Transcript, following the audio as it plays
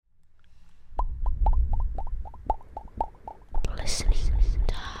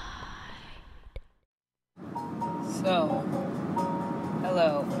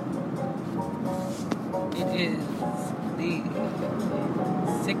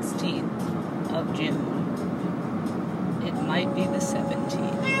16th of June. It might be the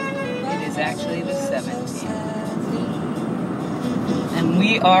 17th. It is actually the 17th. And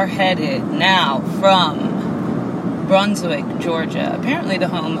we are headed now from Brunswick, Georgia. Apparently the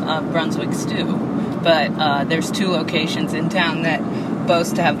home of Brunswick stew. But there's 2 locations in town that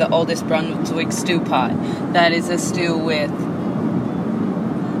boast to have the oldest Brunswick stew pot. That is a stew with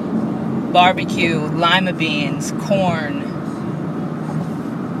barbecue, lima beans, corn.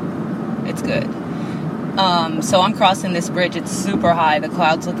 It's good. So I'm crossing this bridge. It's super high. The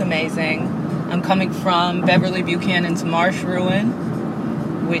clouds look amazing. I'm coming from Beverly Buchanan's Marsh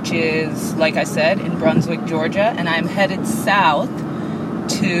Ruin, which is, like I said, in Brunswick, Georgia. And I'm headed south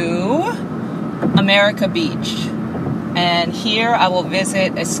to America Beach. And here I will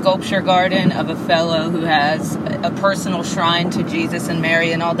visit a sculpture garden of a fellow who has a personal shrine to Jesus and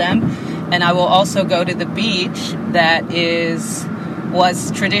Mary and all them. And I will also go to the beach that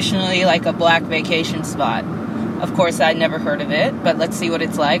was traditionally like a black vacation spot. Of course, I'd never heard of it, but let's see what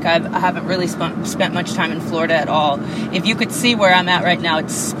it's like. I haven't really spent much time in Florida at all. If you could see where I'm at right now,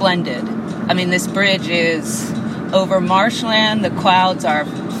 it's splendid. I mean, this bridge is over marshland. The clouds are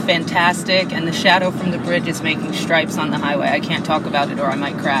fantastic, and the shadow from the bridge is making stripes on the highway. I can't talk about it or I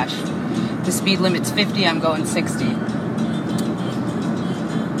might crash. The speed limit's 50. I'm going 60.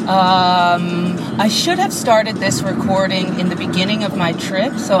 I should have started this recording in the beginning of my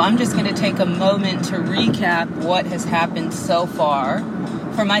trip, so I'm just going to take a moment to recap what has happened so far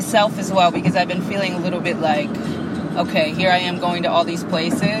for myself as well, because I've been feeling a little bit like, okay, here I am going to all these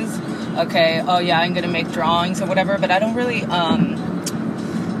places. Okay, oh yeah, I'm going to make drawings or whatever, but I don't really,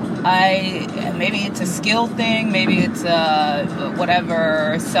 maybe it's a skill thing, maybe it's a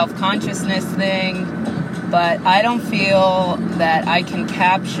whatever self-consciousness thing, but I don't feel that I can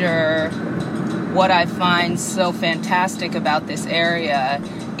capture what I find so fantastic about this area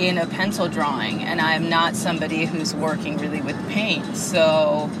in a pencil drawing, and I am not somebody who's working really with paint,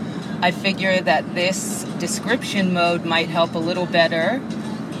 so I figure that this description mode might help a little better,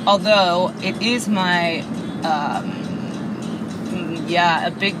 although it is my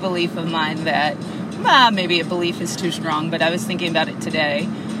a big belief of mine that, maybe a belief is too strong, but I was thinking about it today.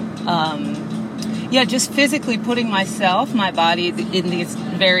 Just physically putting my body in these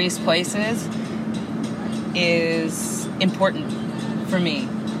various places is important for me.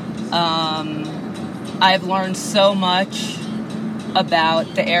 I've learned so much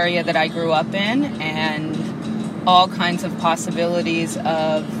about the area that I grew up in and all kinds of possibilities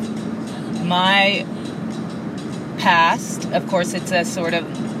of my past. Of course, it's a sort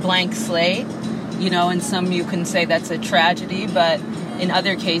of blank slate, and some you can say that's a tragedy, but in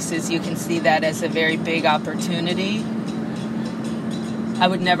other cases you can see that as a very big opportunity. I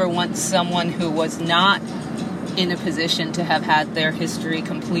would never want someone who was not in a position to have had their history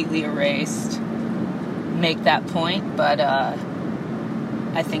completely erased make that point, but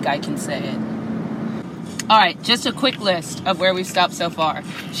I think I can say it. Alright, just a quick list of where we've stopped so far.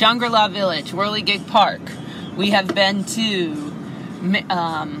 Shangri-La Village, Whirligig Park. We have been to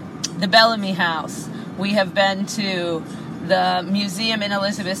the Bellamy House. We have been to the museum in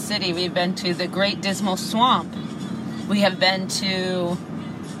Elizabeth City. We've been to the Great Dismal Swamp. We have been to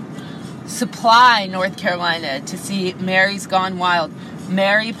Supply, North Carolina, to see Mary's Gone Wild.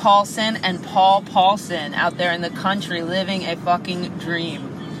 Mary Paulson and Paul Paulson out there in the country living a fucking dream.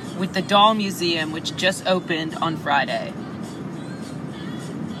 With the Doll Museum, which just opened on Friday.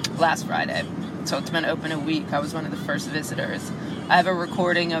 Last Friday. So it's been open a week. I was one of the first visitors. I have a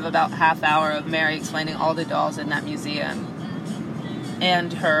recording of about half hour of Mary explaining all the dolls in that museum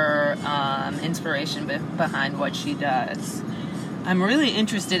and her inspiration behind what she does. I'm really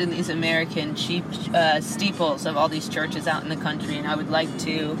interested in these American cheap steeples of all these churches out in the country, and I would like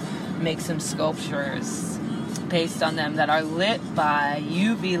to make some sculptures based on them that are lit by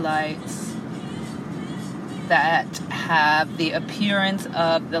UV lights that have the appearance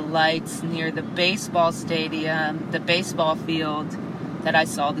of the lights near the baseball stadium, the baseball field that I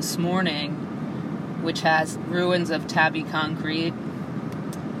saw this morning, which has ruins of tabby concrete,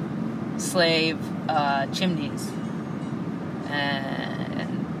 slave chimneys.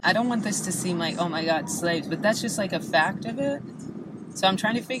 And I don't want this to seem like, oh my god, slaves, but that's just like a fact of it. So I'm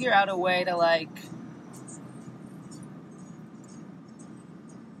trying to figure out a way to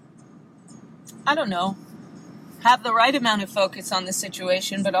I don't know, have the right amount of focus on the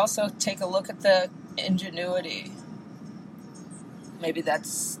situation, but also take a look at the ingenuity. Maybe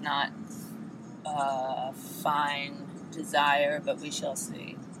that's not a fine desire, but we shall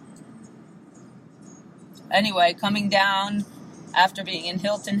see. Anyway, coming down after being in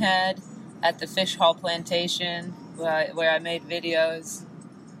Hilton Head at the Fish Hall Plantation, where I made videos,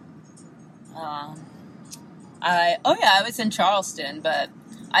 Um, I was in Charleston, but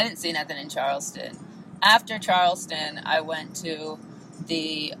I didn't see nothing in Charleston. After Charleston, I went to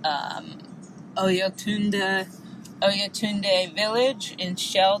the Oyotunde village in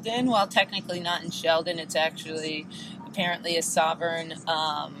Sheldon. Well, technically not in Sheldon. It's actually apparently a sovereign.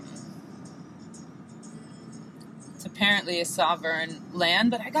 It's apparently a sovereign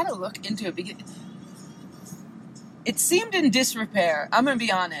land, but I gotta look into it because it seemed in disrepair. I'm gonna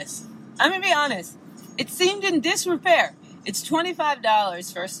be honest. It seemed in disrepair. It's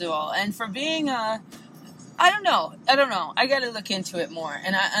 $25 first of all, and for being I don't know. I gotta look into it more,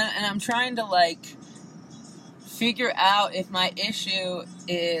 and I'm trying to like figure out if my issue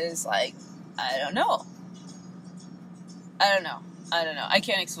is like I don't know. I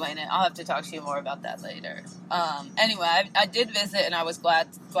can't explain it. I'll have to talk to you more about that later. Anyway, I did visit, and I was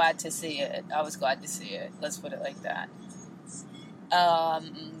glad to see it. Let's put it like that.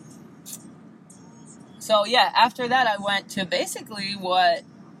 So yeah, after that, I went to basically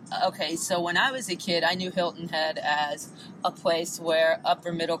so when I was a kid, I knew Hilton Head as a place where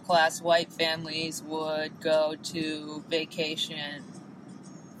upper middle class white families would go to vacation.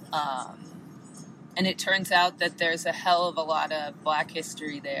 And it turns out that there's a hell of a lot of black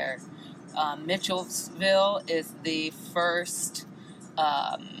history there. Mitchellville is the first,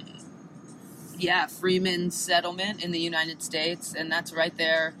 freeman settlement in the United States, and that's right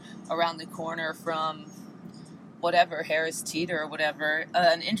there around the corner from Harris Teeter or whatever.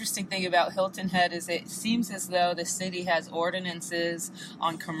 An interesting thing about Hilton Head is it seems as though the city has ordinances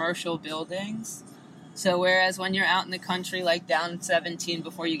on commercial buildings. So whereas when you're out in the country, like down 17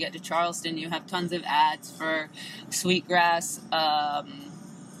 before you get to Charleston, you have tons of ads for sweetgrass,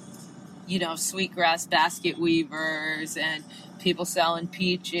 sweetgrass basket weavers and people selling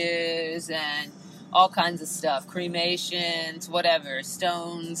peaches and all kinds of stuff, cremations, whatever,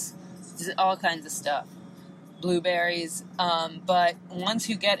 stones, all kinds of stuff, blueberries. But once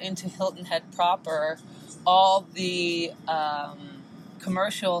you get into Hilton Head proper, all the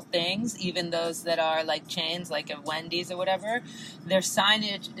commercial things, even those that are like chains, like a Wendy's or whatever, their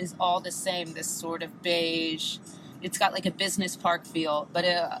signage is all the same, this sort of beige. It's got like a business park feel, but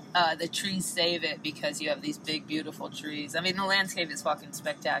the trees save it because you have these big, beautiful trees. I mean, the landscape is fucking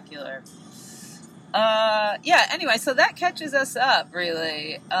spectacular. Anyway, so that catches us up,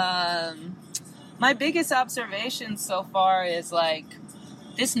 really. My biggest observation so far is like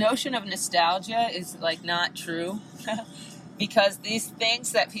this notion of nostalgia is like not true. Because these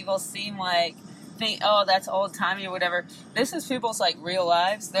things that people think, oh, that's old timey or whatever, this is people's like real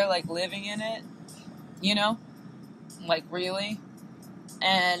lives. They're like living in it, like really.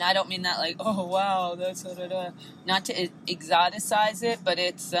 And I don't mean that like, oh wow, that's not to exoticize it, but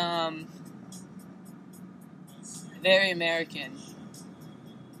it's very American.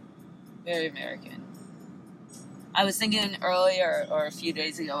 Very American. I was thinking earlier or a few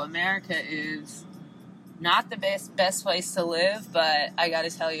days ago, America is not the best place to live, but I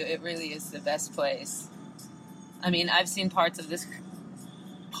gotta tell you, it really is the best place. I mean, I've seen parts of this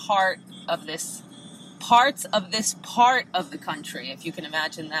part of the country, if you can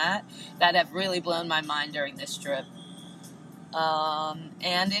imagine that have really blown my mind during this trip.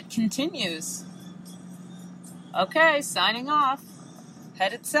 And it continues. Okay, signing off.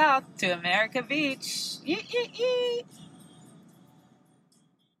 Headed south to America Beach. Yee, yee, yee.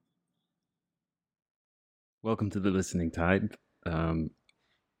 Welcome to the Listening Tide.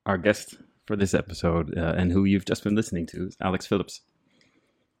 Our guest for this episode and who you've just been listening to is Alex Phillips.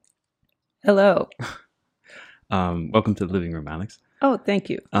 Hello. Welcome to the living room, Alex. Oh, thank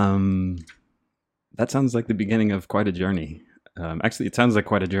you. That sounds like the beginning of quite a journey. Actually, it sounds like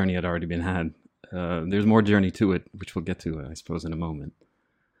quite a journey had already been had. There's more journey to it, which we'll get to, I suppose, in a moment.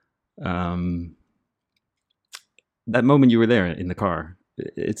 That moment you were there in the car,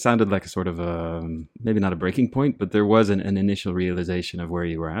 it sounded like a sort of maybe not a breaking point, but there was an initial realization of where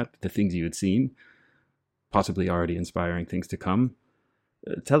you were at, the things you had seen, possibly already inspiring things to come.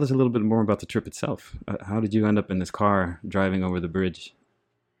 Tell us a little bit more about the trip itself. How did you end up in this car driving over the bridge?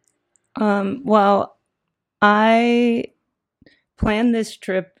 Well, I planned this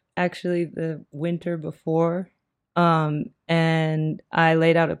trip actually the winter before, and I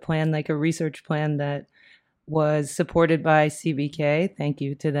laid out a plan, like a research plan that was supported by CBK. Thank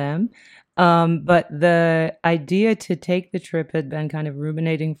you to them. But the idea to take the trip had been kind of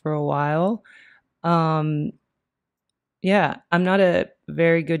ruminating for a while. I'm not a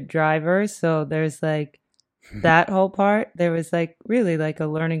very good driver, so there's like that whole part. There was like really like a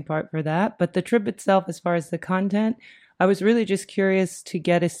learning part for that. But the trip itself, as far as the content, I was really just curious to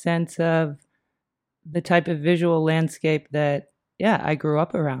get a sense of the type of visual landscape that I grew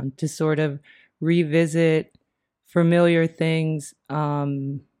up around, to sort of revisit familiar things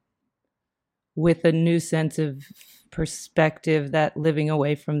with a new sense of perspective that living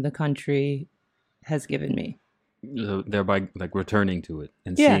away from the country has given me. Thereby, like, returning to it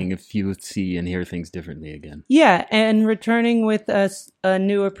and Yeah. seeing if you see and hear things differently again. Yeah, and returning with a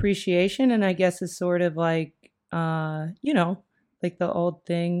new appreciation, and I guess is sort of like, like the old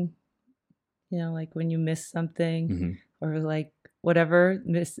thing, like when you miss something or like whatever,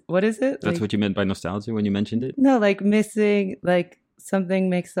 what is it? That's like, what you meant by nostalgia when you mentioned it? No, like missing, like something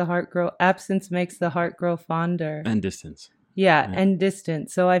makes the heart grow, absence makes the heart grow fonder. And distance. Yeah, and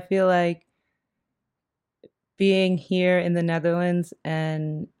distance. So I feel like being here in the Netherlands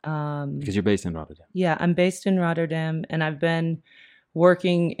and because you're based in Rotterdam. Yeah, I'm based in Rotterdam, and I've been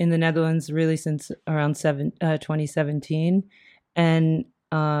working in the Netherlands really since around 2017. And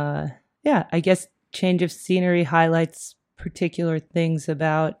I guess change of scenery highlights particular things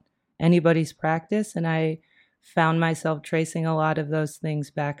about anybody's practice, and I found myself tracing a lot of those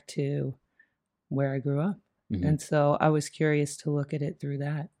things back to where I grew up. And so I was curious to look at it through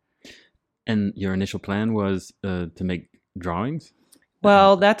that. And your initial plan was to make drawings?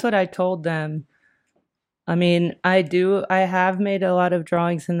 Well, that's what I told them. I mean, I have made a lot of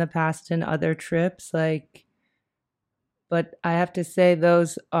drawings in the past in other trips, but I have to say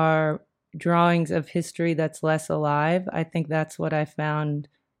those are drawings of history that's less alive. I think that's what I found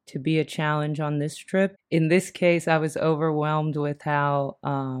to be a challenge on this trip. In this case, I was overwhelmed with how,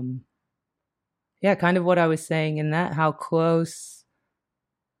 kind of what I was saying in that, how close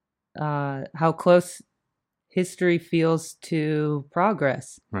history feels to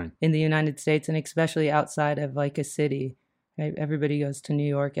progress in the United States, and especially outside of like a city. Right? Everybody goes to New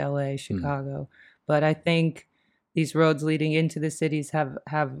York, LA, Chicago, but I think these roads leading into the cities have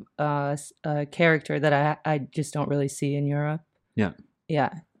a character that I just don't really see in Europe. Yeah.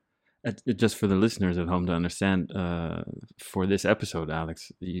 Just for the listeners at home to understand, for this episode,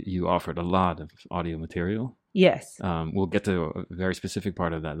 Alex, you offered a lot of audio material. Yes. We'll get to a very specific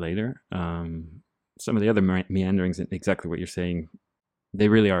part of that later. Some of the other meanderings, and exactly what you're saying, they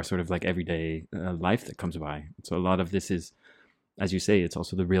really are sort of like everyday life that comes by. So a lot of this is, as you say, it's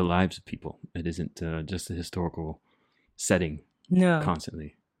also the real lives of people. It isn't just a historical setting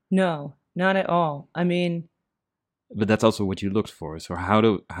constantly. No, not at all. I mean... But that's also what you looked for. So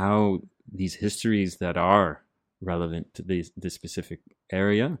how these histories that are relevant to this specific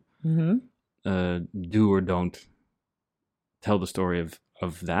area do or don't tell the story of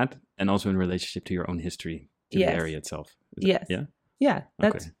that, and also in relationship to your own history, to the area itself. Yeah,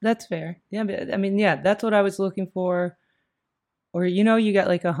 that's fair. Yeah, but, I mean, that's what I was looking for. Or, you get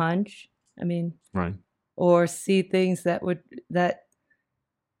like a hunch. I mean, right. Or see things that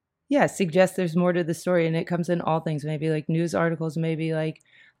suggest there's more to the story, and it comes in all things, maybe like news articles, maybe like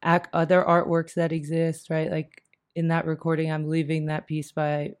other artworks that exist, right? Like in that recording, I'm leaving that piece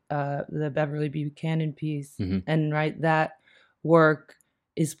by the Beverly Buchanan piece, and that work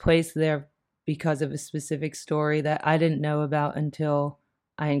is placed there because of a specific story that I didn't know about until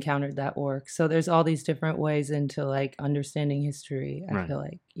I encountered that work. So there's all these different ways into like understanding history. I feel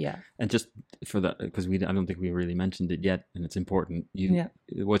like, And just for that, because I don't think we really mentioned it yet, and it's important.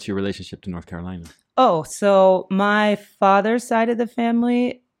 What's your relationship to North Carolina? Oh, so my father's side of the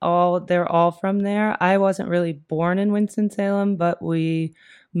family, they're all from there. I wasn't really born in Winston-Salem, but we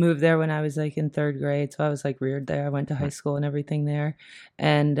moved there when I was like in third grade. So I was like reared there. I went to high school and everything there.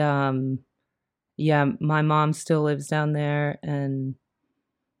 And my mom still lives down there, and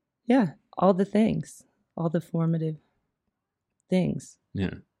all the things, all the formative things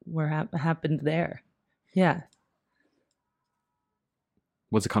happened there. Yeah.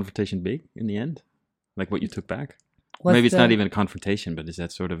 Was the confrontation big in the end? Like what you took back? Maybe it's not even a confrontation, but is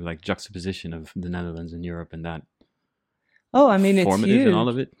that sort of like juxtaposition of the Netherlands and Europe and that? Oh, I mean, it's formative huge. In all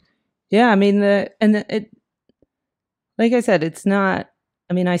of it? Yeah, I mean, it, like I said, it's not,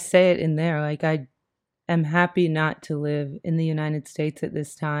 I mean, I say it in there, like I am happy not to live in the United States at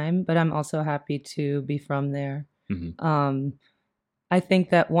this time, but I'm also happy to be from there. I think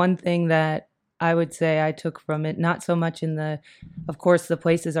that one thing that I would say I took from it, not so much of course the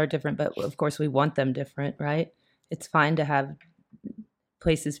places are different, but of course we want them different, right? It's fine to have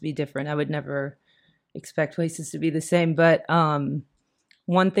places be different. I would never expect places to be the same, but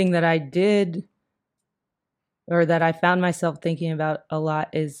one thing that I did, or that I found myself thinking about a lot,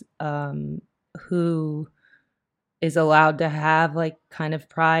 is who is allowed to have like kind of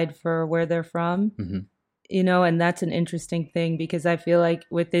pride for where they're from, and that's an interesting thing, because I feel like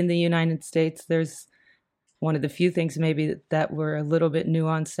within the United States, there's one of the few things maybe that we're a little bit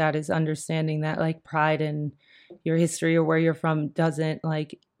nuanced at is understanding that like pride in your history or where you're from doesn't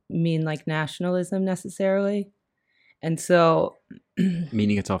like mean like nationalism necessarily. And so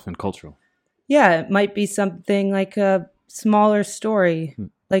Meaning it's often cultural. yeah, it might be something like a smaller story,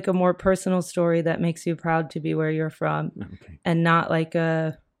 like a more personal story that makes you proud to be where you're from. Okay. And not like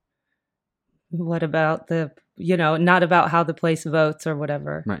a, what about the, not about how the place votes or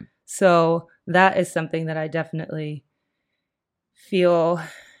whatever. Right. So that is something that I definitely feel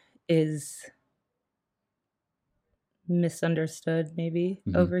is misunderstood maybe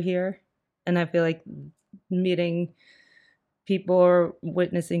over here. And I feel like meeting people or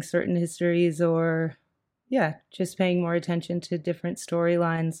witnessing certain histories or just paying more attention to different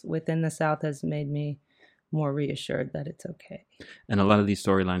storylines within the South has made me more reassured that it's okay. And a lot of these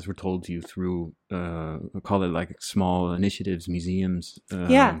storylines were told to you through, call it like small initiatives, museums.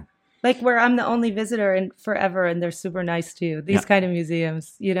 Like where I'm the only visitor in forever and they're super nice to you. These kind of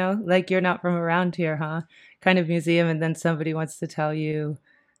museums, like you're not from around here, huh? Kind of museum. And then somebody wants to tell you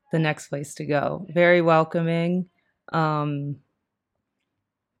the next place to go. Very welcoming.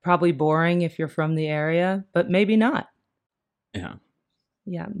 Probably boring if you're from the area, but maybe not. Yeah.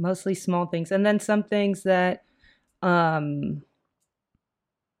 Yeah, mostly small things. And then some things that I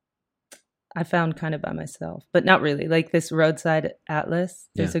found kind of by myself, but not really. Like this roadside atlas.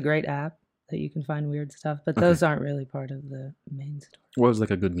 There's a great app that you can find weird stuff, but those aren't really part of the main story. What was like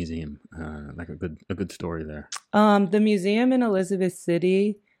a good museum? Like a good story there? The museum in Elizabeth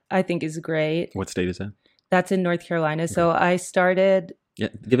City, I think, is great. What state is that? That's in North Carolina. Okay. So I started... Yeah,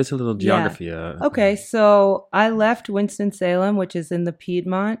 give us a little geography. Okay, so I left Winston-Salem, which is in the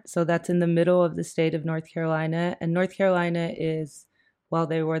Piedmont. So that's in the middle of the state of North Carolina. And North Carolina is, well,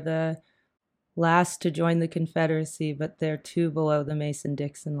 they were the last to join the Confederacy, but they're 2 below the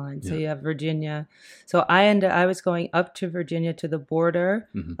Mason-Dixon line. So you have Virginia. So I was going up to Virginia to the border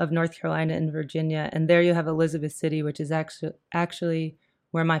of North Carolina and Virginia. And there you have Elizabeth City, which is actually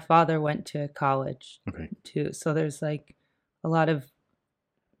where my father went to college too. So there's like a lot of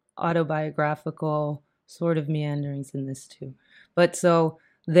autobiographical sort of meanderings in this too. But so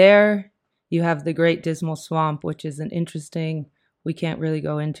there you have the Great Dismal Swamp, which is an interesting, we can't really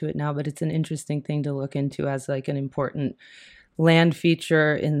go into it now, but it's an interesting thing to look into as like an important land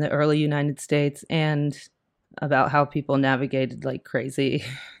feature in the early United States and about how people navigated like crazy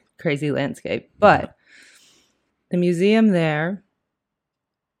landscape. But the museum there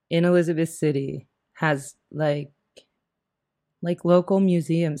in Elizabeth City has like local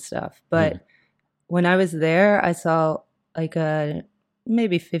museum stuff. But when I was there, I saw like a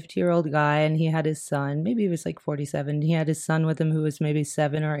maybe 50-year-old guy and he had his son, maybe he was like 47. He had his son with him who was maybe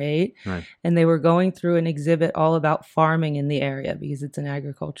 7 or 8. Right. And they were going through an exhibit all about farming in the area because it's an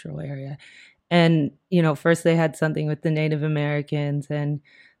agricultural area. And, first they had something with the Native Americans and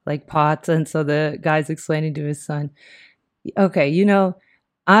like pots. And so the guy's explaining to his son, okay,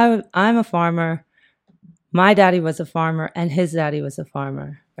 I'm a farmer. My daddy was a farmer and his daddy was a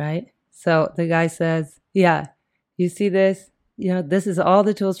farmer, right? So the guy says, yeah, you see this? This is all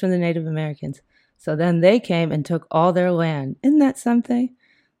the tools from the Native Americans. So then they came and took all their land. Isn't that something?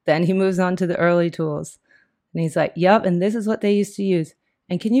 Then he moves on to the early tools. And he's like, yep, and this is what they used to use.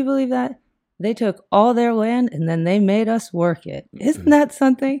 And can you believe that? They took all their land and then they made us work it. Isn't that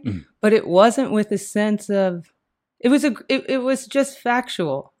something? But it wasn't with a sense of, it was just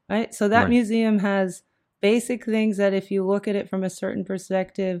factual, right? So that museum has basic things that if you look at it from a certain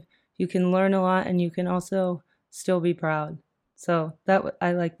perspective, you can learn a lot and you can also still be proud. So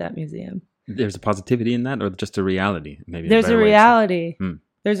I like that museum. There's a positivity in that or just a reality? Maybe there's a reality.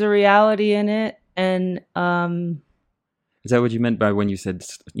 There's a reality in it. And is that what you meant by when you said,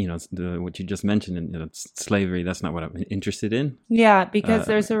 what you just mentioned, slavery, that's not what I'm interested in? Yeah, because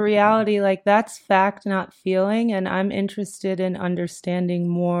there's a reality, like that's fact, not feeling. And I'm interested in understanding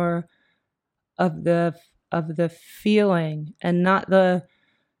more of the feeling and not the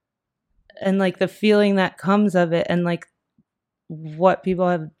feeling that comes of it and like what people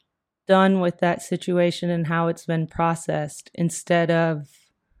have done with that situation and how it's been processed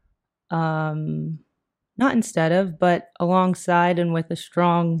but alongside and with a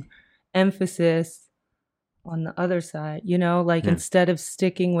strong emphasis on the other side, instead of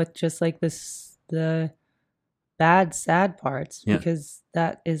sticking with just like the bad, sad parts, because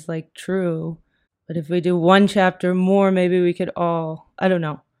that is like true. But if we do one chapter more, maybe we could all, I don't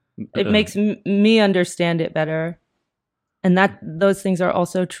know. It makes me understand it better. And those things are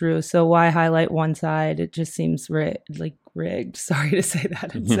also true. So why highlight one side? It just seems rigged. Sorry to say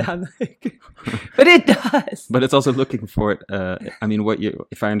that. It sounds like, but it does. But it's also looking for it.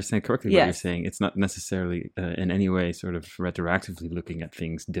 If I understand correctly, what you're saying, it's not necessarily in any way sort of retroactively looking at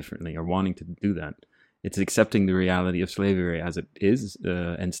things differently or wanting to do that. It's accepting the reality of slavery as it is,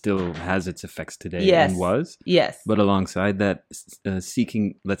 and still has its effects today Yes. and was. Yes. But alongside that,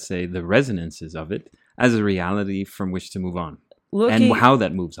 seeking, let's say, the resonances of it as a reality from which to move on, and how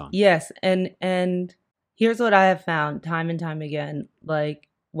that moves on. Yes, and here's what I have found time and time again, like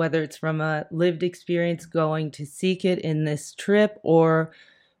whether it's from a lived experience going to seek it in this trip, or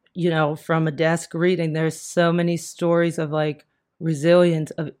from a desk reading, there's so many stories of like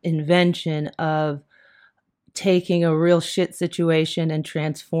resilience, of invention, of taking a real shit situation and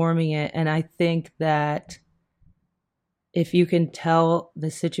transforming it. And I think that if you can tell the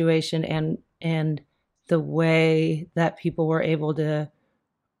situation and the way that people were able to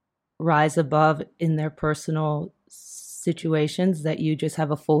rise above in their personal situations, that you just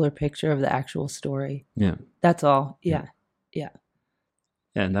have a fuller picture of the actual story. Yeah. That's all. Yeah.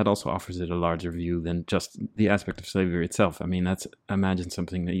 And that also offers it a larger view than just the aspect of slavery itself. I mean, that's, imagine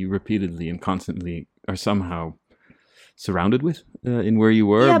something that you repeatedly and constantly are somehow surrounded with in where you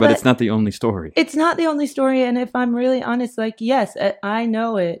were, but it's not the only story. It's not the only story. And if I'm really honest, like, yes, I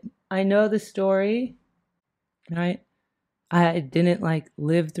know it. I know the story, right? I didn't like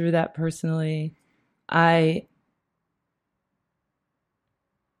live through that personally. I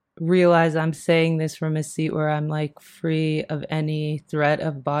realize I'm saying this from a seat where I'm like free of any threat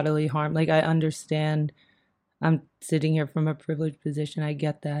of bodily harm. Like, I understand I'm sitting here from a privileged position. I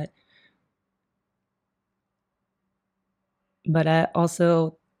get that. But I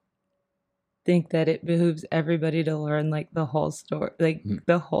also think that it behooves everybody to learn like the whole story, like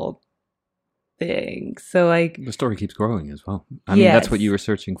the whole thing. So like the story keeps growing as well. I mean, that's what you were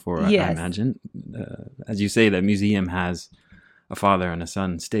searching for, I imagine. As you say, that museum has a father and a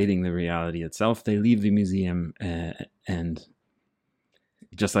son stating the reality itself. They leave the museum and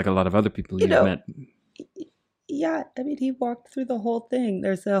just like a lot of other people you've met. Yeah, I mean, he walked through the whole thing.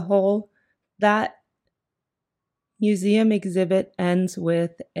 There's that museum exhibit ends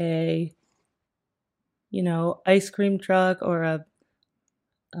with a, ice cream truck or a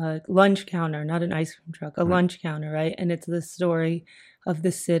lunch counter, not an ice cream truck, a lunch counter, right? And it's the story of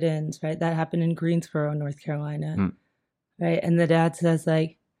the sit-ins, right? That happened in Greensboro, North Carolina. Right. And the dad says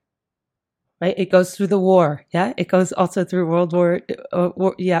like, right, it goes through the war. Yeah. It goes also through World War,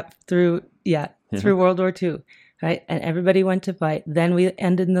 through World War II. Right. And everybody went to fight. Then we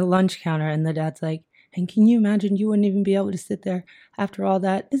ended in the lunch counter and the dad's like, and can you imagine you wouldn't even be able to sit there after all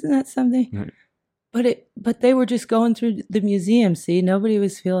that? Isn't that something? Right. But they were just going through the museum. See, nobody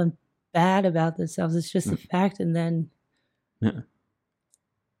was feeling bad about themselves. It's just a fact. And then,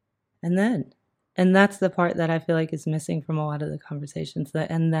 and that's the part that I feel like is missing from a lot of the conversations,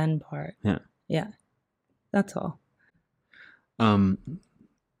 the and then part. Yeah. That's all.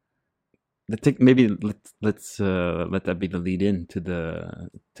 Maybe let's let that be the lead in to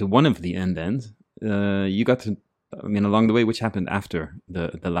one of the end ends. You got to, I mean, along the way, which happened after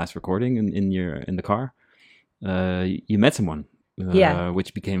the last recording in the car, you met someone,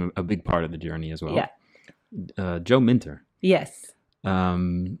 which became a big part of the journey as well. Yeah. Joe Minter. Yes.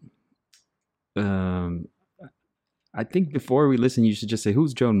 I think before we listen, you should just say,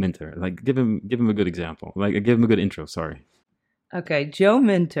 who's Joe Minter? Like, give him a good example. Like, give him a good intro. Sorry. Okay, Joe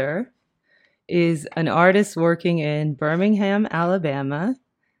Minter is an artist working in Birmingham, Alabama,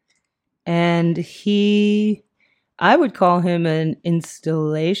 and I would call him an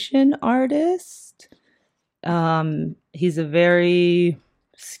installation artist. He's a very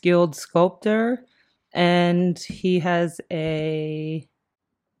skilled sculptor, and he has a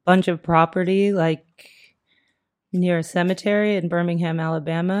bunch of property like near a cemetery in Birmingham,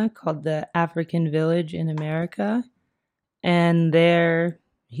 Alabama called the African Village in America. And there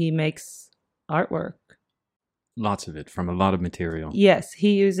he makes artwork. Lots of it from a lot of material. Yes,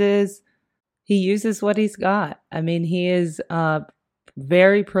 he uses what he's got. I mean, he is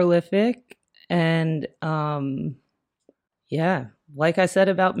very prolific and like I said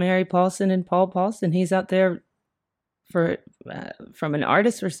about Mary Paulson and Paul Paulson, he's out there from an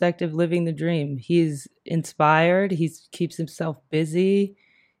artist's perspective, living the dream. He's inspired. He keeps himself busy.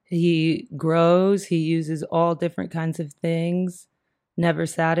 He grows. He uses all different kinds of things. Never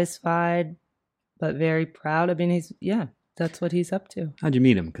satisfied, but very proud. I mean, that's what he's up to. How'd you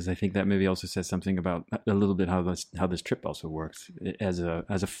meet him? Because I think that maybe also says something about a little bit how this trip also works as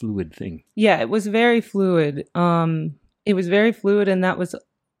a fluid thing. Yeah, it was very fluid. It was very fluid, and that was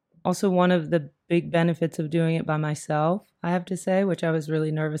also one of the big benefits of doing it by myself, I have to say, which I was really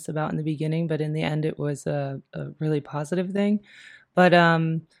nervous about in the beginning, but in the end it was a really positive thing. But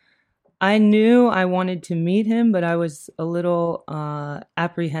I knew I wanted to meet him, but I was a little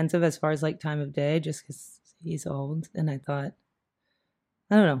apprehensive as far as like time of day, just because he's old. And I thought,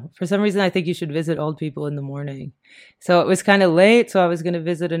 I don't know. For some reason, I think you should visit old people in the morning. So it was kind of late. So I was going to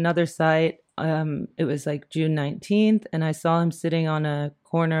visit another site. It was like June 19th. And I saw him sitting on a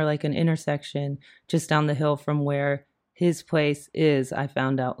corner, like an intersection just down the hill from where his place is, I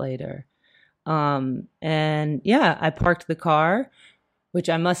found out later. And yeah, I parked the car, which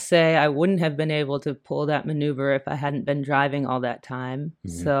I must say I wouldn't have been able to pull that maneuver if I hadn't been driving all that time.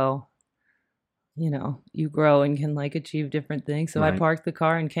 Mm-hmm. So, you know, you grow and can like achieve different things. So right. I parked the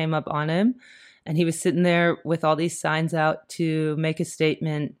car and came up on him, and he was sitting there with all these signs out to make a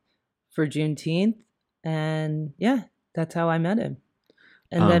statement for Juneteenth. And yeah, that's how I met him.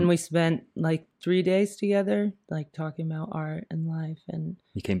 And then we spent like 3 days together, like talking about art and life. And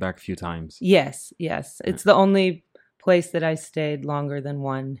you came back a few times. Yes. It's the only place that I stayed longer than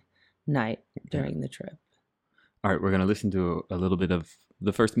one night during the trip. All right, we're going to listen to a little bit of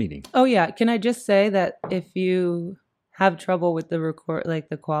the first meeting. Oh yeah, can I just say that if you have trouble with the record, like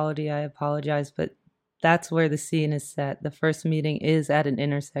the quality, I apologize, but that's where the scene is set. The first meeting is at an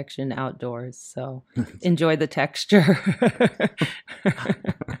intersection outdoors, so enjoy the texture. Let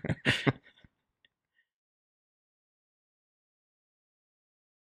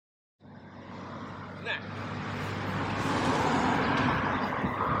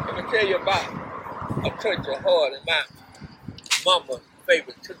me tell you about a touch of heart in my mama's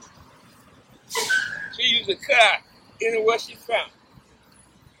favorite tooth. She used to cut anywhere she found.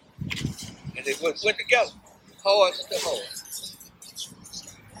 And they went together, horse to horse.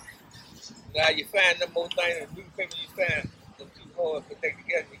 Now you find them more things in the newspaper, you find the two horses put them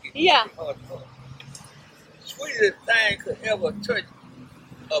together, you get horse to horse. Sweetest thing could ever touch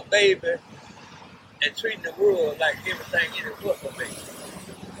a baby and treating the world like everything in it was a baby.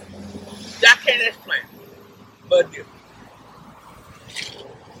 I can't explain it, but different.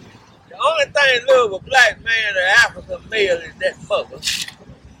 The only thing love a black man or African male is that mother.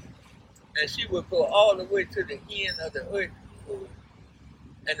 And she would go all the way to the end of the earth.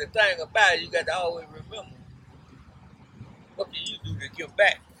 And the thing about it, you got to always remember, what can you do to give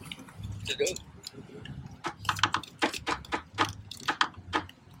back to the earth?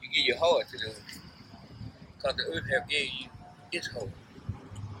 You give your heart to the earth. Because the earth have gave you its heart.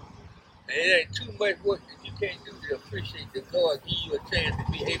 And it ain't too much work that you can't do to appreciate that God give you a chance to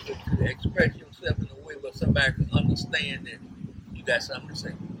be able to express yourself in a way where somebody can understand that you got something to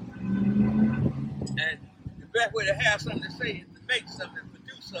say. And the best way to have something to say is to make something,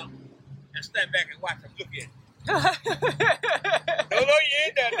 produce something, and stand back and watch them look at it. No, you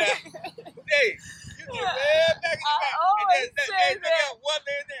ain't done that. Hey, you get right back in the back. I always say that.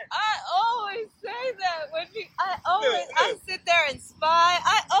 There. I always say that when I sit there and spy.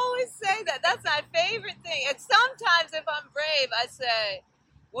 I always say that. That's my favorite thing. And sometimes if I'm brave, I say,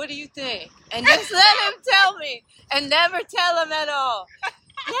 "What do you think?" And just let him tell me, and never tell him at all.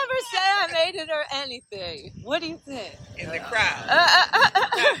 Never say I made it or anything. What do you think? In the crowd.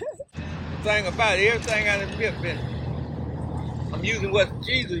 The thing about it, everything I done been, I'm using what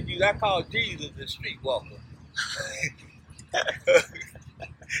Jesus used. I call Jesus the streetwalker.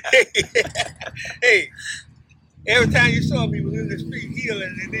 Hey, every time you saw me was in the street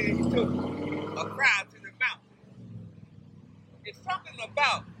healing, and then he took a crowd to the mountain. It's something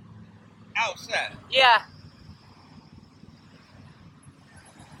about outside. Yeah.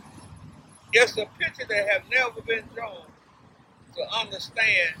 It's a picture that have never been drawn to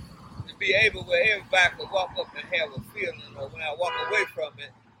understand, to be able where everybody could walk up and have a feeling, or when I walk away from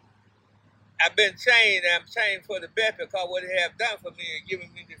it, I've been chained, and I'm chained for the best because what they have done for me is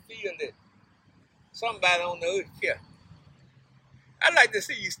giving me the feel that somebody on the earth care. I like to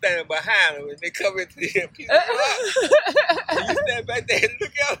see you standing behind them when they come into the people. And you stand back there and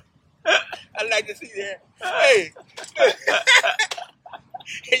look out. I like to see that. Hey.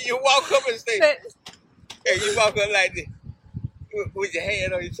 And you walk up and say, and you walk up like this, with your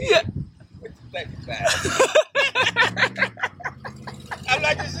hand on your chin. Yeah. With your satisfied. I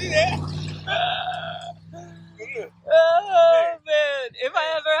like to see that. Oh man! If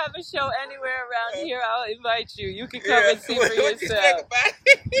I ever have a show anywhere around here, I'll invite you. You can come and see for yourself.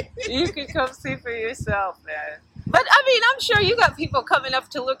 You can come see for yourself, man. But I mean, I'm sure you got people coming up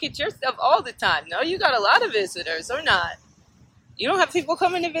to look at your stuff all the time. No, you got a lot of visitors, or not? You don't have people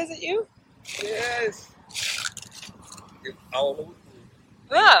coming to visit you? Yes. It's all over.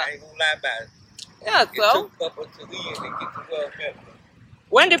 Yeah. I ain't gonna lie about it. Yeah, so. It took up until the end to get to where I'm at.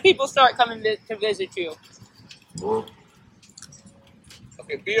 When do people start coming to visit you?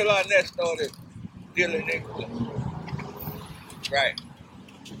 Okay, Bill Arnett started dealing in right.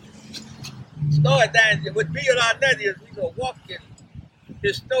 Started down with Bill Arnett is he's a walking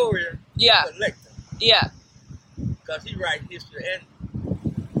historian collector. Yeah. Because he writes history and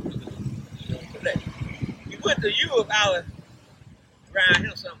play. He went to Europe out around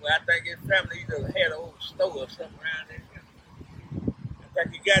here somewhere. I think his family either had an old store or something around there. I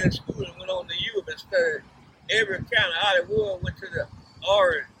think he got in school and went on to Europe and studied every kind of Hollywood, went to the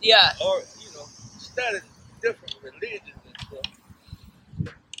Orient, or studied different religions and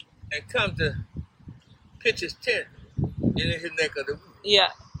stuff, and come to pitch his tent in his neck of the woods. Yeah.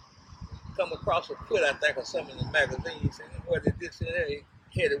 Come across a foot, I think, or something in the magazine, saying, "What did this and that?" He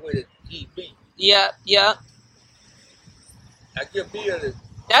headed with a GB. Yeah. I give Bill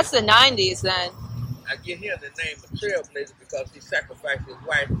That's the 90s then. I give him the name of Trailblazer because he sacrificed his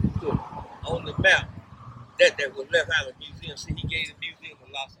wife to put on the map that was left out of the museum. See, he gave the museum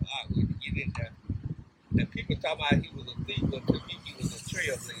a lot of artwork to get in there. And people talk about he was a thief, but to me, he was a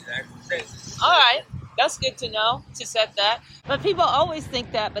trailblazer. I can say. All right. That's good to know, to set that. But people always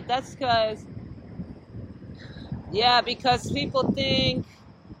think that, but that's because people think,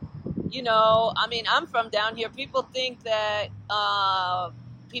 I'm from down here. People think that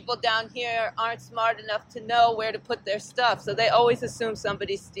people down here aren't smart enough to know where to put their stuff. So they always assume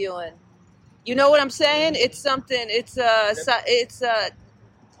somebody's stealing. You know what I'm saying? It's something,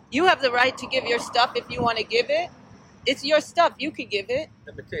 you have the right to give your stuff if you want to give it. It's your stuff. You can give it.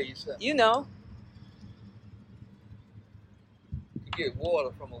 Let me tell you something. You know. To get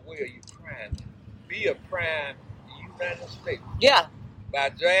water from a well, you crime. Be a crime in the United States. Yeah. By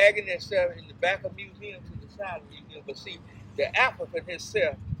dragging yourself in the back of the museum to the side of the museum. But see, the African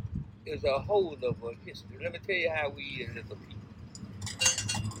himself is a whole of a history. Let me tell you how we is as a people.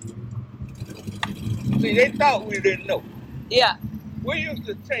 See, they thought we didn't know. Yeah. We used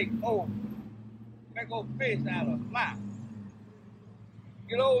to take old fish out of fly.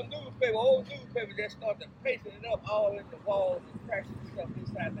 Get old newspaper that started pasting it up all in the walls and cracks and stuff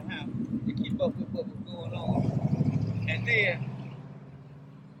inside the house to keep up with what was going on. And then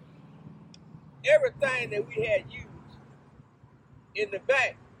everything that we had used in the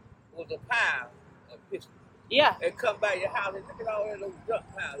back was a pile of history. Yeah. And come by your house and look at all that little junk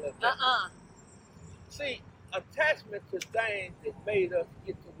pile up there. See, attachment to things that made us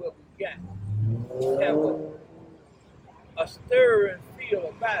get to where we got have a stirring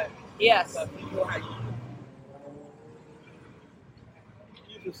feel about it. Yes. Because you know how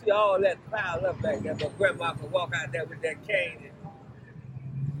you can see all that piled up back there, but grandma can walk out there with that cane and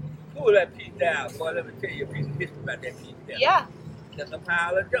pull that piece down. Boy, let me tell you a piece of history about that piece down. Yeah. That's a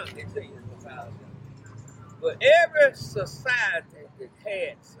pile of junk. They say it's a pile of junk. But every society that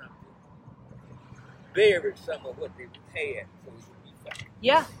had something buried some of what they had so it could be found.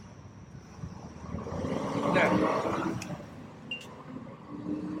 Yeah. Now,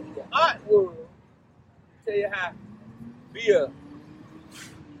 the art world, tell you how Bill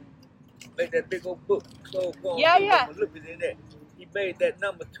made that big old book, Soul Gone Deep. Yeah. Look at that. He made that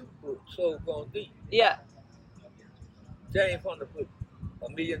 #2 book, Soul Gone Deep. Yeah. James Hunter put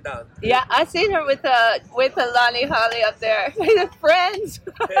 $1 million. Yeah, I seen her with Lonnie Holly up there. They're friends.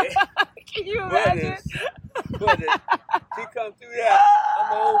 Hey. Can you imagine? But she come through there.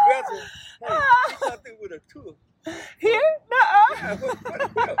 I'm an old veteran. Hey, she come through with a tour. Here? Yeah, what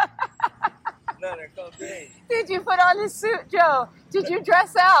now that comes in. Did you put on his suit, Joe? Did you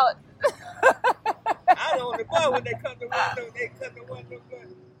dress out? I don't know when they come to one, they come to one. I don't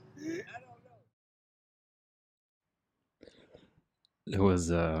know. It was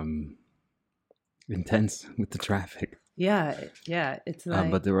intense with the traffic. Yeah. It's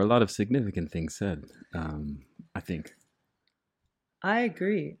like, but there were a lot of significant things said, I think. I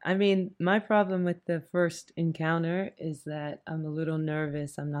agree. I mean, my problem with the first encounter is that I'm a little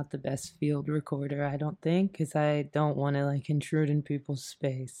nervous. I'm not the best field recorder, I don't think, because I don't want to like intrude in people's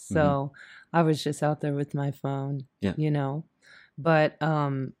space. So I was just out there with my phone, But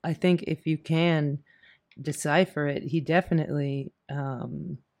I think if you can decipher it, he definitely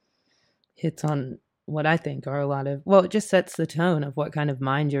hits on what I think are a lot of, well, it just sets the tone of what kind of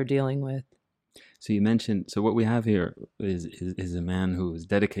mind you're dealing with. So you mentioned, so what we have here is a man who has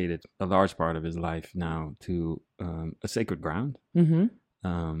dedicated a large part of his life now to a sacred ground with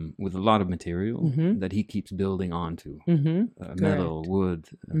a lot of material that he keeps building onto, metal, wood.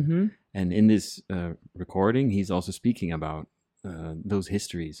 And in this recording, he's also speaking about those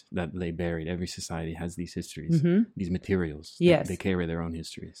histories that lay buried. Every society has these histories, these materials. Yes. They carry their own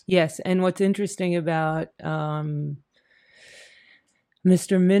histories. Yes. And what's interesting about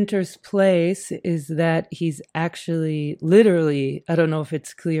Mr. Minter's place is that he's actually literally, I don't know if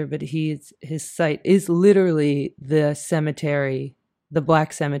it's clear, but his site is literally the cemetery, the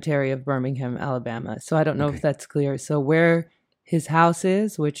Black Cemetery of Birmingham, Alabama. So I don't know if that's clear. So where his house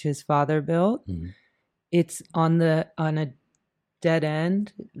is, which his father built, it's on a dead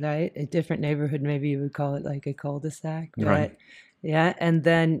end, right? A different neighborhood, maybe you would call it like a cul-de-sac. But Right. yeah, and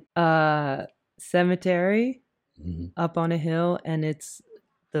then cemetery up on a hill, and it's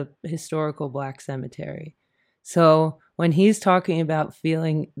the historical Black cemetery. So when he's talking about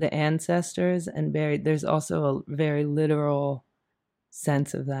feeling the ancestors and buried, there's also a very literal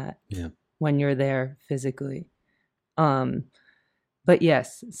sense of that when you're there physically. But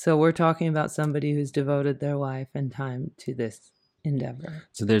yes, so we're talking about somebody who's devoted their life and time to this endeavor.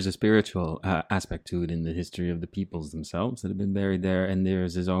 So there's a spiritual aspect to it in the history of the peoples themselves that have been buried there, and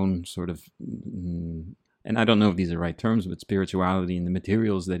there's his own sort of, and I don't know if these are right terms, but spirituality in the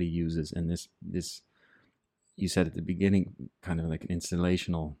materials that he uses, and this you said at the beginning, kind of like an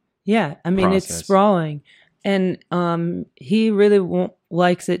installational. Yeah, I mean, process. It's sprawling, and he really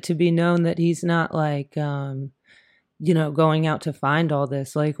likes it to be known that he's not like. Going out to find all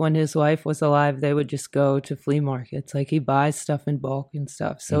this. Like when his wife was alive, they would just go to flea markets. Like he buys stuff in bulk and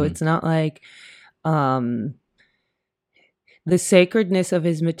stuff. So it's not like the sacredness of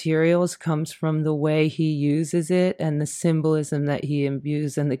his materials comes from the way he uses it and the symbolism that he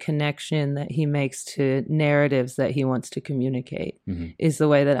imbues and the connection that he makes to narratives that he wants to communicate is the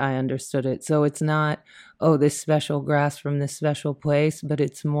way that I understood it. So it's not, this special grass from this special place, but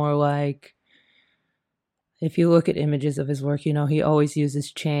it's more like, if you look at images of his work, he always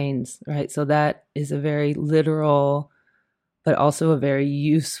uses chains, right? So that is a very literal, but also a very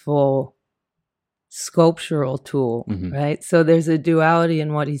useful sculptural tool, right? So there's a duality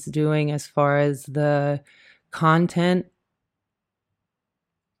in what he's doing as far as the content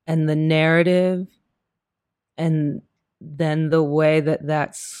and the narrative, and then the way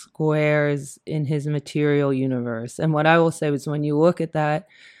that squares in his material universe. And what I will say is when you look at that,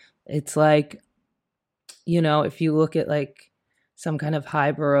 it's like, if you look at like some kind of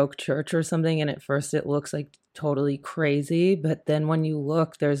high Baroque church or something, and at first it looks like totally crazy, but then when you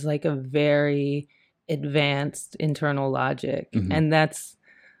look, there's like a very advanced internal logic, and that's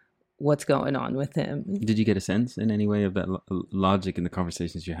what's going on with him. Did you get a sense in any way of that logic in the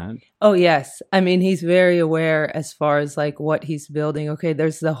conversations you had? Oh, yes. I mean, he's very aware as far as like what he's building. Okay,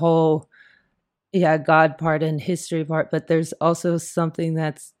 there's the whole, God part and history part, but there's also something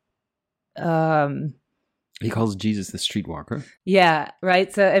that's he calls Jesus the streetwalker. Yeah,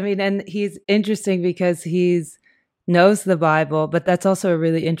 right. So, I mean, and he's interesting because knows the Bible, but that's also a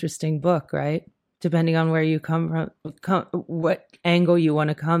really interesting book, right? Depending on where you come from, what angle you want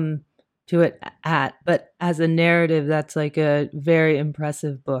to come to it at. But as a narrative, that's like a very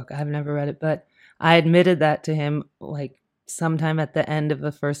impressive book. I've never read it, but I admitted that to him like sometime at the end of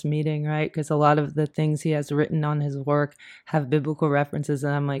the first meeting, right? Because a lot of the things he has written on his work have biblical references,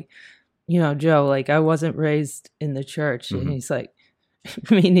 and I'm like, Joe, like I wasn't raised in the church. And he's like,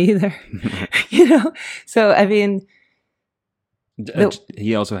 me neither. So I mean,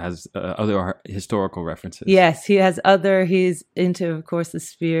 he also has other historical references. Yes, he has other. He's into, of course, the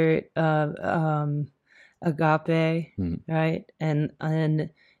spirit of agape, right? And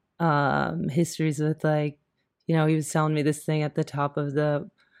histories with like, he was telling me this thing at the top of the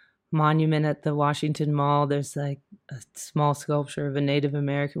monument at the Washington Mall. There's like a small sculpture of a Native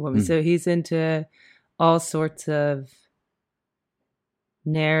American woman. So he's into all sorts of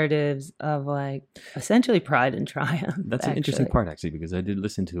narratives of like essentially pride and triumph. That's an interesting part actually, because I did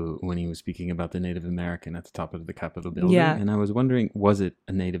listen to when he was speaking about the Native American at the top of the Capitol building, and I was wondering, was it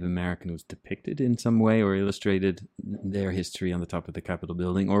a Native American who was depicted in some way or illustrated their history on the top of the Capitol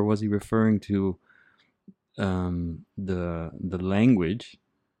building, or was he referring to the language?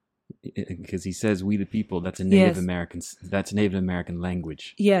 Because he says "we the people," that's a Native American. That's a Native American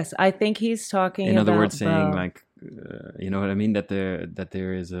language. Yes, I think he's talking. In other words, saying like, you know what I mean, that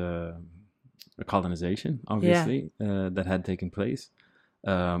there is a colonization, obviously, that had taken place,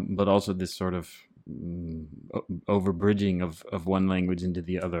 but also this sort of overbridging of one language into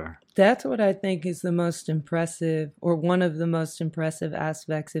the other. That's what I think is the most impressive, or one of the most impressive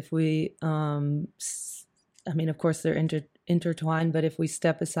aspects. If we, I mean, of course, they're intertwined, but if we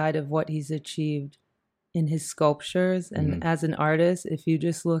step aside of what he's achieved in his sculptures and as an artist, if you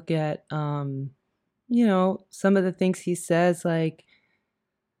just look at, some of the things he says, like,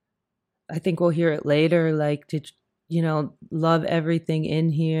 I think we'll hear it later, like to, love everything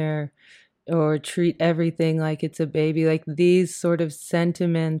in here or treat everything like it's a baby, like these sort of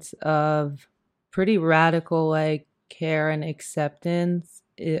sentiments of pretty radical, like care and acceptance.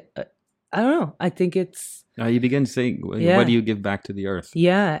 I don't know. I think it's... you begin saying, what do you give back to the earth?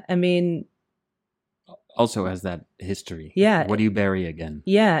 Yeah, I mean... Also has that history. Yeah. What do you bury again?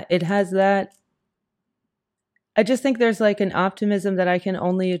 Yeah, it has that... I just think there's like an optimism that I can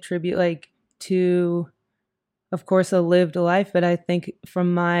only attribute like to of course, a lived life. But I think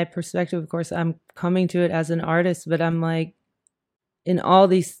from my perspective, of course, I'm coming to it as an artist, but I'm like, in all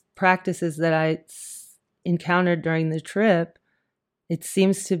these practices that I encountered during the trip, it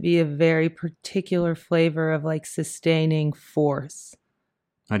seems to be a very particular flavor of like sustaining force.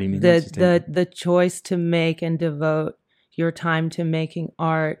 How do you mean that? The choice to make and devote your time to making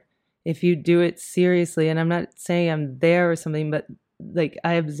art, if you do it seriously, and I'm not saying I'm there or something, but like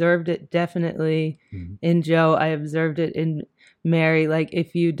I observed it definitely in Joe, I observed it in Mary. Like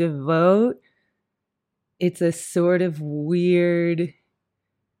if you devote, it's a sort of weird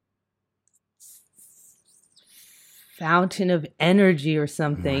fountain of energy or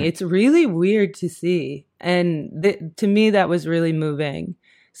something. Right. It's really weird to see. And to me, that was really moving.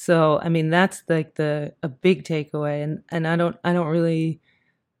 So, I mean, that's like a big takeaway. And I don't really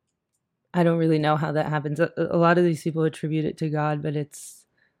know how that happens. A lot of these people attribute it to God, but it's,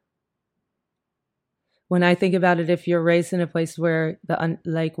 when I think about it, if you're raised in a place where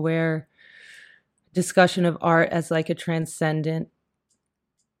where discussion of art as like a transcendent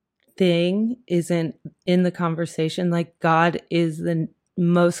thing isn't in the conversation, like God is the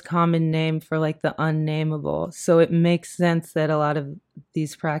most common name for like the unnameable. So it makes sense that a lot of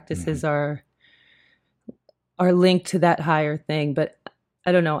these practices are linked to that higher thing. But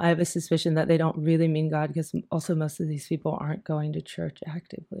I don't know. I have a suspicion that they don't really mean God, because also most of these people aren't going to church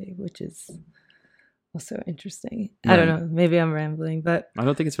actively, which is also interesting. Right. I don't know. Maybe I'm rambling, but I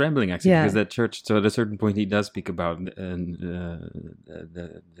don't think it's rambling actually, because that church. So at a certain point, he does speak about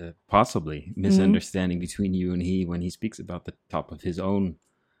the possibly misunderstanding between you and he when he speaks about the top of his own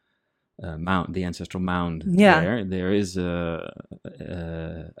mound, the ancestral mound. Yeah, there is I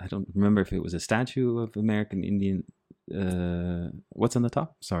don't remember if it was a statue of American Indian. What's on the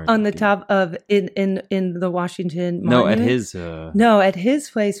top? Sorry. On the top of in the Washington Monument? No, at his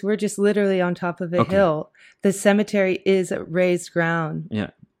place, we're just literally on top of a hill. The cemetery is raised ground. Yeah,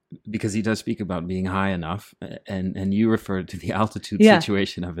 because he does speak about being high enough, and you referred to the altitude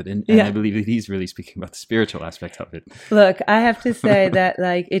situation of it, and I believe that he's really speaking about the spiritual aspect of it. Look, I have to say that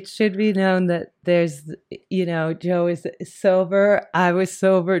like it should be known that there's, Joe is sober. I was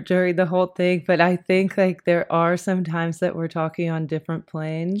sober during the whole thing, but I think like there are some times that we're talking on different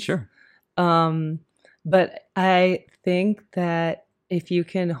planes. Sure. But I think that if you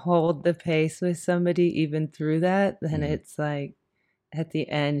can hold the pace with somebody even through that, then it's like, at the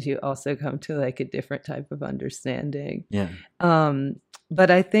end, you also come to like a different type of understanding. Yeah.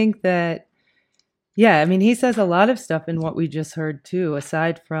 But I think that, I mean, he says a lot of stuff in what we just heard too,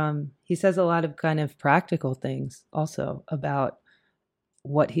 aside from, he says a lot of kind of practical things also about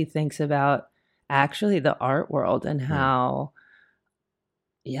what he thinks about actually the art world and how,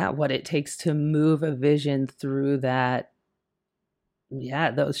 what it takes to move a vision through that,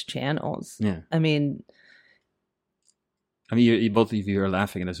 those channels. Yeah. I mean, you both of you are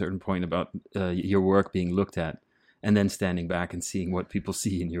laughing at a certain point about your work being looked at, and then standing back and seeing what people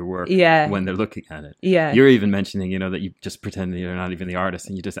see in your work when they're looking at it. Yeah. You're even mentioning, that you just pretend that you're not even the artist,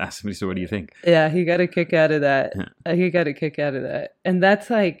 and you just ask somebody, so what do you think? Yeah, he got a kick out of that. Yeah. He got a kick out of that. And that's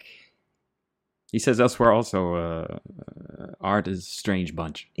like... He says elsewhere also, art is a strange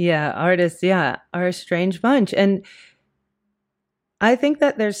bunch. Yeah, artists, are a strange bunch. And I think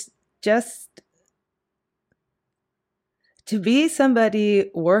that there's just... to be somebody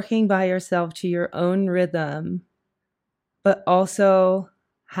working by yourself to your own rhythm, but also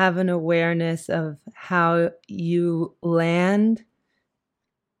have an awareness of how you land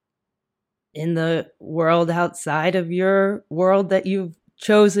in the world outside of your world that you've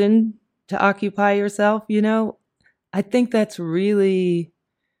chosen to occupy yourself, I think that's really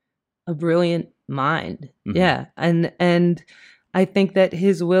a brilliant mind. Mm-hmm. Yeah. And I think that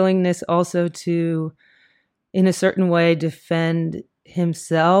his willingness also to, in a certain way, defend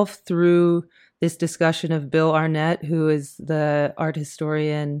himself through this discussion of Bill Arnett, who is the art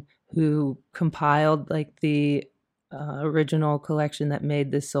historian who compiled like the original collection that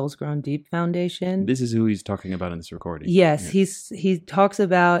made the Souls Grown Deep Foundation. This is who he's talking about in this recording. Yes, he talks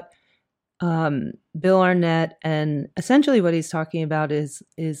about Bill Arnett, and essentially what he's talking about is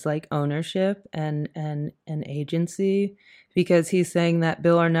like ownership and agency. Because he's saying that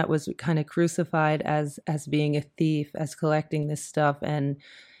Bill Arnett was kind of crucified as being a thief, as collecting this stuff, and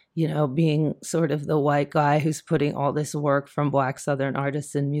being sort of the white guy who's putting all this work from Black Southern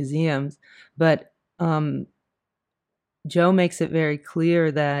artists in museums. But Joe makes it very clear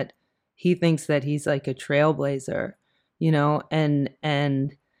that he thinks that he's like a trailblazer,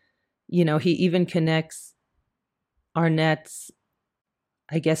 and he even connects Arnett's,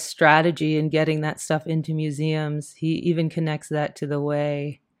 I guess, strategy in getting that stuff into museums. He even connects that to the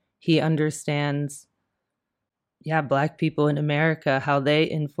way he understands Black people in America, how they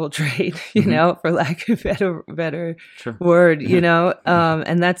infiltrate, you know, for lack of a better Sure. word, you know,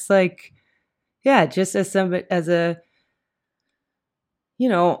 and that's like, just as somebody, as a, you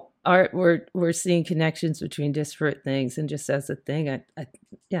know, art, we're seeing connections between disparate things, and just as a thing, I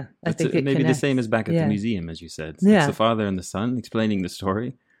think it maybe connects. the same as back at the museum, as you said. Yeah. It's the father and the son explaining the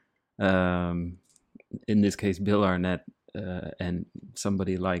story. In this case, Bill Arnett and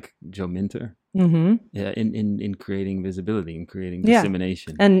somebody like Joe Minter. Mm-hmm. Yeah, in creating visibility, in creating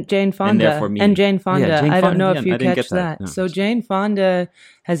dissemination, and Jane Fonda, I don't know if you catch that. No. So Jane Fonda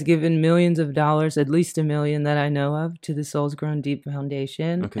has given millions of dollars, at least $1 million that I know of, to the Souls Grown Deep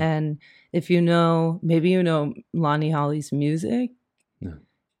Foundation. Okay. And if you know, maybe you know Lonnie Holly's music.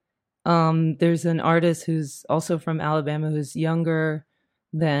 No. There's an artist who's also from Alabama who's younger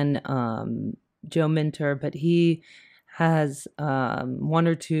than Joe Minter, but he has 1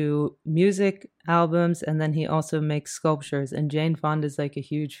 or 2 music albums, and then he also makes sculptures, and Jane Fonda's like a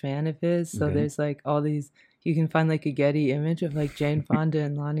huge fan of his, so there's like all these, you can find like a Getty image of like Jane Fonda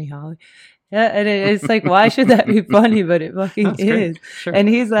and Lonnie Holly. And it's like, why should that be funny? But it fucking is. Sure. And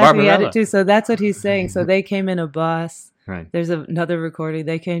he's laughing at it too. So that's what he's saying. So they came in a bus. Right. There's another recording.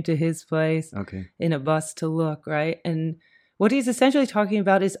 They came to his place in a bus to look, right? And what he's essentially talking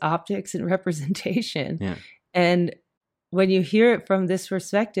about is optics and representation. Yeah. And when you hear it from this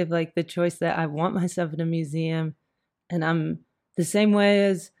perspective, like the choice that I want myself in a museum, and I'm the same way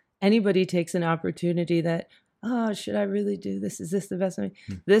as anybody takes an opportunity that, should I really do this? Is this the best way?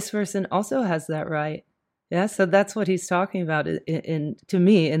 This person also has that right. Yeah. So that's what he's talking about to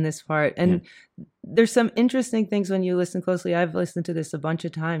me in this part. And there's some interesting things when you listen closely. I've listened to this a bunch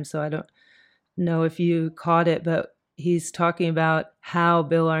of times, so I don't know if you caught it, but he's talking about how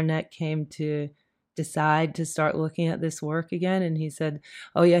Bill Arnett came to decide to start looking at this work again. And he said,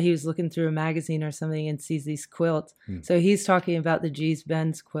 he was looking through a magazine or something and sees these quilts. So he's talking about the Gee's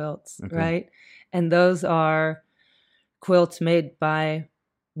Bends quilts, right? And those are quilts made by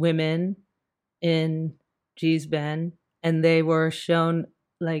women in Gee's Bend. And they were shown,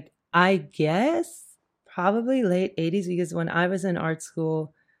 like, I guess, probably late 80s, because when I was in art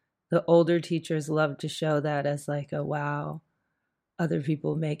school, the older teachers loved to show that as like a wow. Other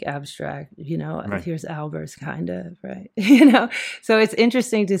people make abstract, you know, here's Albers kind of, right? You know, so it's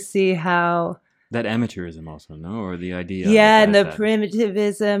interesting to see how that amateurism also, no, or the idea, and the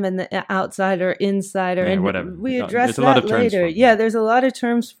primitivism and the outsider, insider, and whatever. We address that later. Yeah, there's a lot of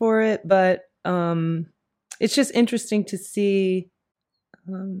terms for it, but it's just interesting to see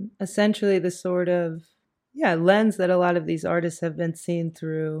essentially the sort of lens that a lot of these artists have been seen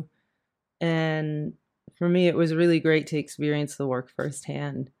through. And for me, it was really great to experience the work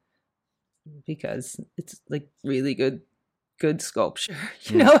firsthand, because it's like really good sculpture.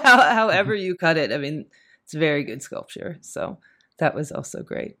 You know, however you cut it. I mean, it's very good sculpture. So that was also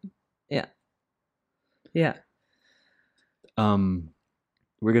great. Yeah. Yeah.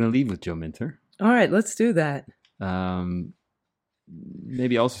 We're going to leave with Joe Minter. All right, let's do that.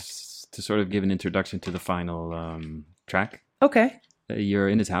 Maybe also to sort of give an introduction to the final track. Okay. You're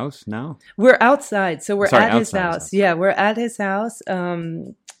in his house now? We're outside. So we're at his house. Yeah, we're at his house.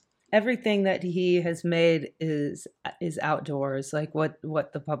 Everything that he has made is outdoors. Like what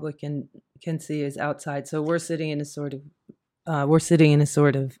the public can see is outside. So we're sitting in a sort of We're sitting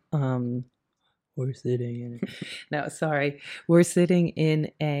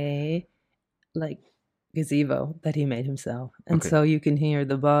in a like gazebo that he made himself. And so you can hear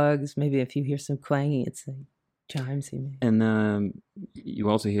the bugs. Maybe if you hear some clanging, it's like chimes he made. And you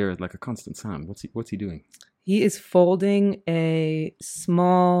also hear like a constant sound. What's he doing? He is folding a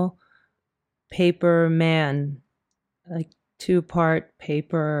small paper man, like 2-part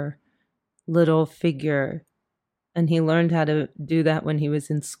paper little figure. And he learned how to do that when he was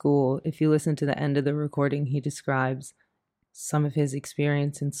in school. If you listen to the end of the recording, he describes some of his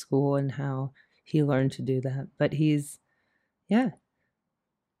experience in school and how he learned to do that. But he's,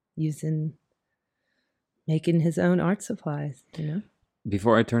 making his own art supplies, you know?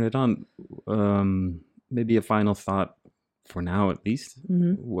 Before I turn it on, maybe a final thought for now, at least.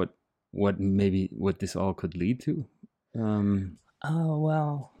 Mm-hmm. What this all could lead to? I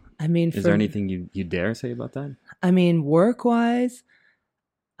mean, is there anything you dare say about that? I mean, work-wise,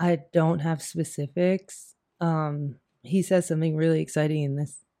 I don't have specifics. He says something really exciting in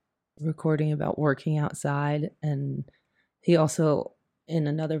this recording about working outside, and he also, in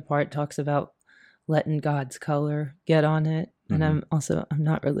another part, talks about letting God's color get on it. And I'm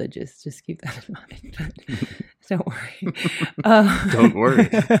not religious. Just keep that in mind. Don't worry. Don't worry.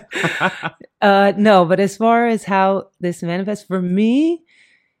 No, but as far as how this manifests, for me,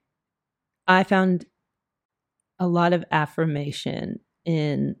 I found a lot of affirmation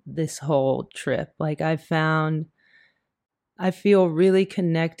in this whole trip. Like I feel really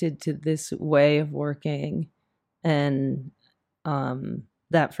connected to this way of working. And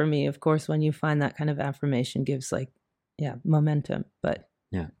that for me, of course, when you find that kind of affirmation gives like, momentum. But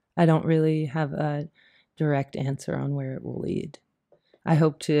Yeah. I don't really have a direct answer on where it will lead. I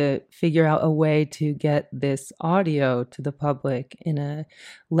hope to figure out a way to get this audio to the public in a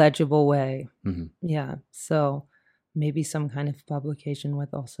legible way. Mm-hmm. Yeah. So maybe some kind of publication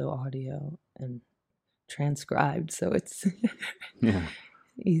with also audio and transcribed, so it's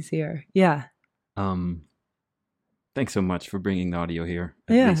easier. Yeah. Thanks so much for bringing the audio here,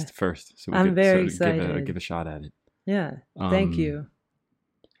 at least first, so we I'm could very sort of excited. give a shot at it. Yeah. Thank you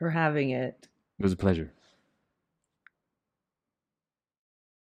for having it. It was a pleasure.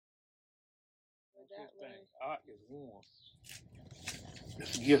 Art is warm.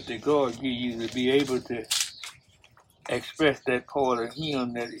 It's a gift that God gives you to be able to express that part of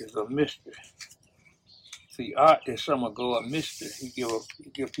Him that is a mystery. See, art is some of God's mystery. He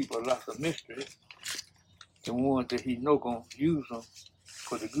give people lots of mystery. The ones that He know gonna use them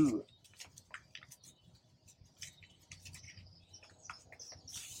for the good.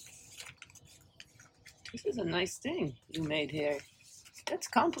 This is a nice thing you made here. That's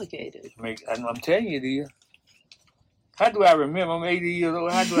complicated. I'm telling you, dear. How do I remember? I'm 80 years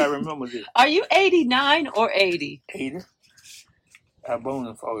old. How do I remember this? Are you 89 or 80? 80. I was born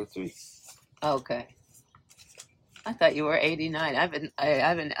in 43. Okay. I thought you were 89.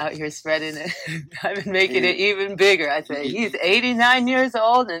 I've been out here spreading it. I've been making it even bigger. I say he's 89 years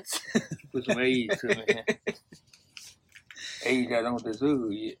old and Put some age to me. Age I don't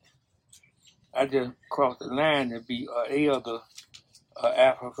deserve yet. I just crossed the line to be an elder,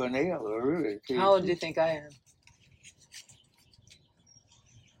 African elder, really. How old do you think I am?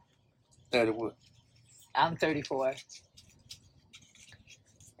 That what? I'm 34.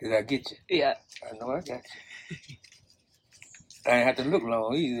 Did I get you? Yeah. I know I got you. I ain't have to look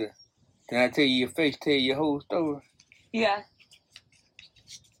long either. Did I tell you your face tell your whole story? Yeah.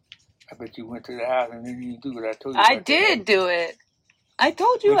 I bet you went to the house and then you do what I told you. I did do it. I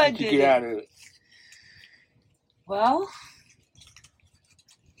told you I did. When did you get out of it? Well,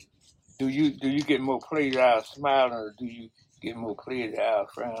 do you get more pleasure out of smiling, or do you get more pleasure out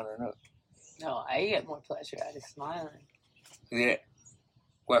of frowning up? no, I get more pleasure out of smiling. Yeah.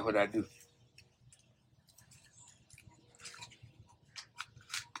 What would I do?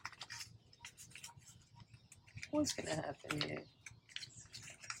 What's gonna happen here?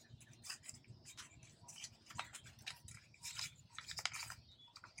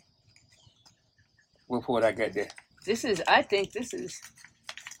 What part I got there? I think this is,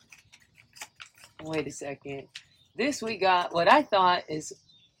 wait a second. This we got, what I thought is,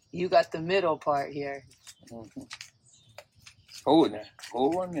 you got the middle part here. Mm-hmm. Hold now.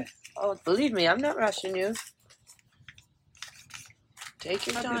 Hold on there. Oh, believe me, I'm not rushing you. Take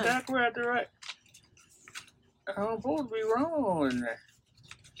your time. That's right. I'm supposed to be wrong in there.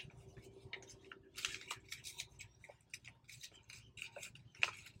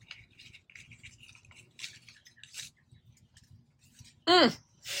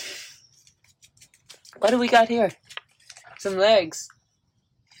 What do we got here? Some legs.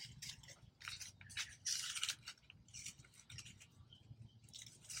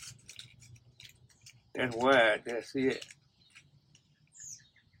 That's wide. That's it.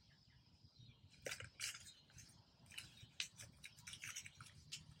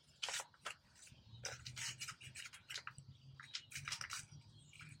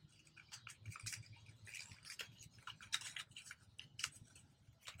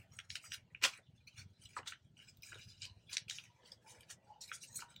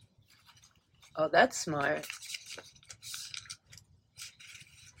 Oh, that's smart.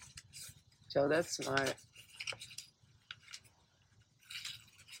 Joe, that's smart.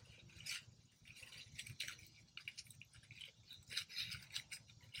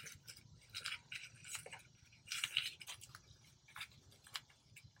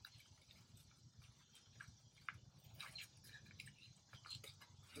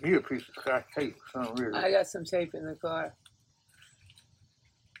 Need a piece of Scotch tape or something, really. I got some tape in the car.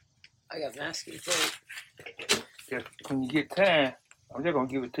 I got masking tape. Just when you get time, I'm just gonna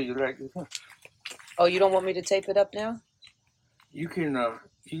give it to you like this. Oh, you don't want me to tape it up now? You can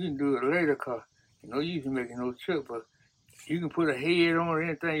do it later, cause you know you can make no trip, but you can put a head on or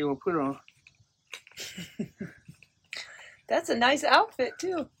anything you want to put on. That's a nice outfit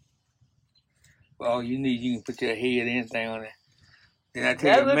too. Well, all you need, you can put your head anything on it. Then I tell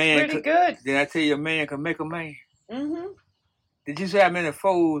That you, looks man, pretty good. Then I tell you, a man can make a man. Mm-hmm. Did you see how many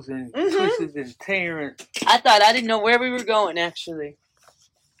folds and Mhm. twists and tearing? I thought I didn't know where we were going actually,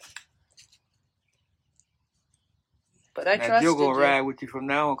 but I Now trusted Joe gonna you. ride with you from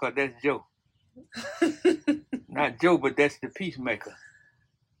now on, cause that's Joe. Not Joe, but that's the peacemaker.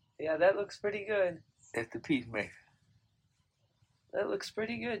 Yeah, that looks pretty good. That's the peacemaker. That looks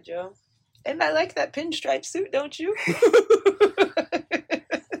pretty good, Joe. And I like that pinstripe suit, don't you?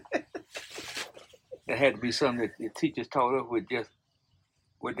 There had to be something that the teachers taught us with just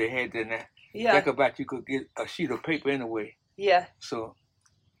what they had in there. Yeah, Think about you could get a sheet of paper anyway. yeah. So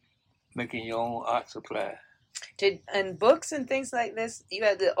making your own art supply. And books and things like this, you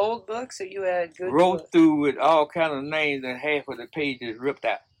had the old books or you had good Wrote books? through with all kind of names and half of the pages ripped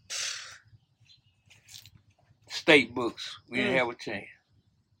out. State books, we didn't have a chance.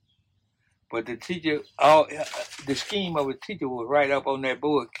 But the teacher, the scheme of a teacher was right up on that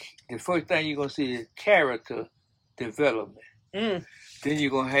board. The first thing you're gonna see is character development. Mm. Then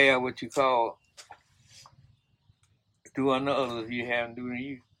you're gonna have what you call doing the others you haven't doing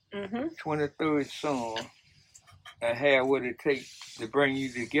you. Mm-hmm. 23rd song and have what it takes to bring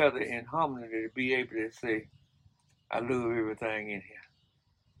you together in harmony to be able to say, I love everything in here.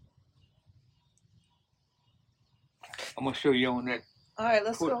 I'm gonna show you on that All right,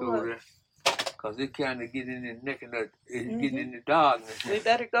 let's go foot over look. there. Cause it kind of getting in the neck and it's Mhm. getting in the darkness. We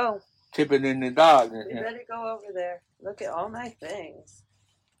better go. Tipping in the darkness. We better go over there. Look at all my things.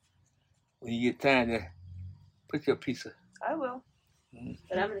 When you get time to put your piece of. I will.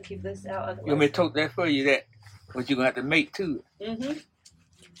 But I'm going to keep this out. You want me to tote that for you? That what you're gonna have to make too. Mm-hmm.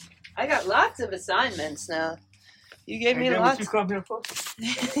 I got lots of assignments now. You gave me Is that lots. what you come here for?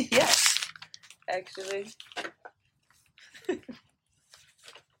 Yes, actually.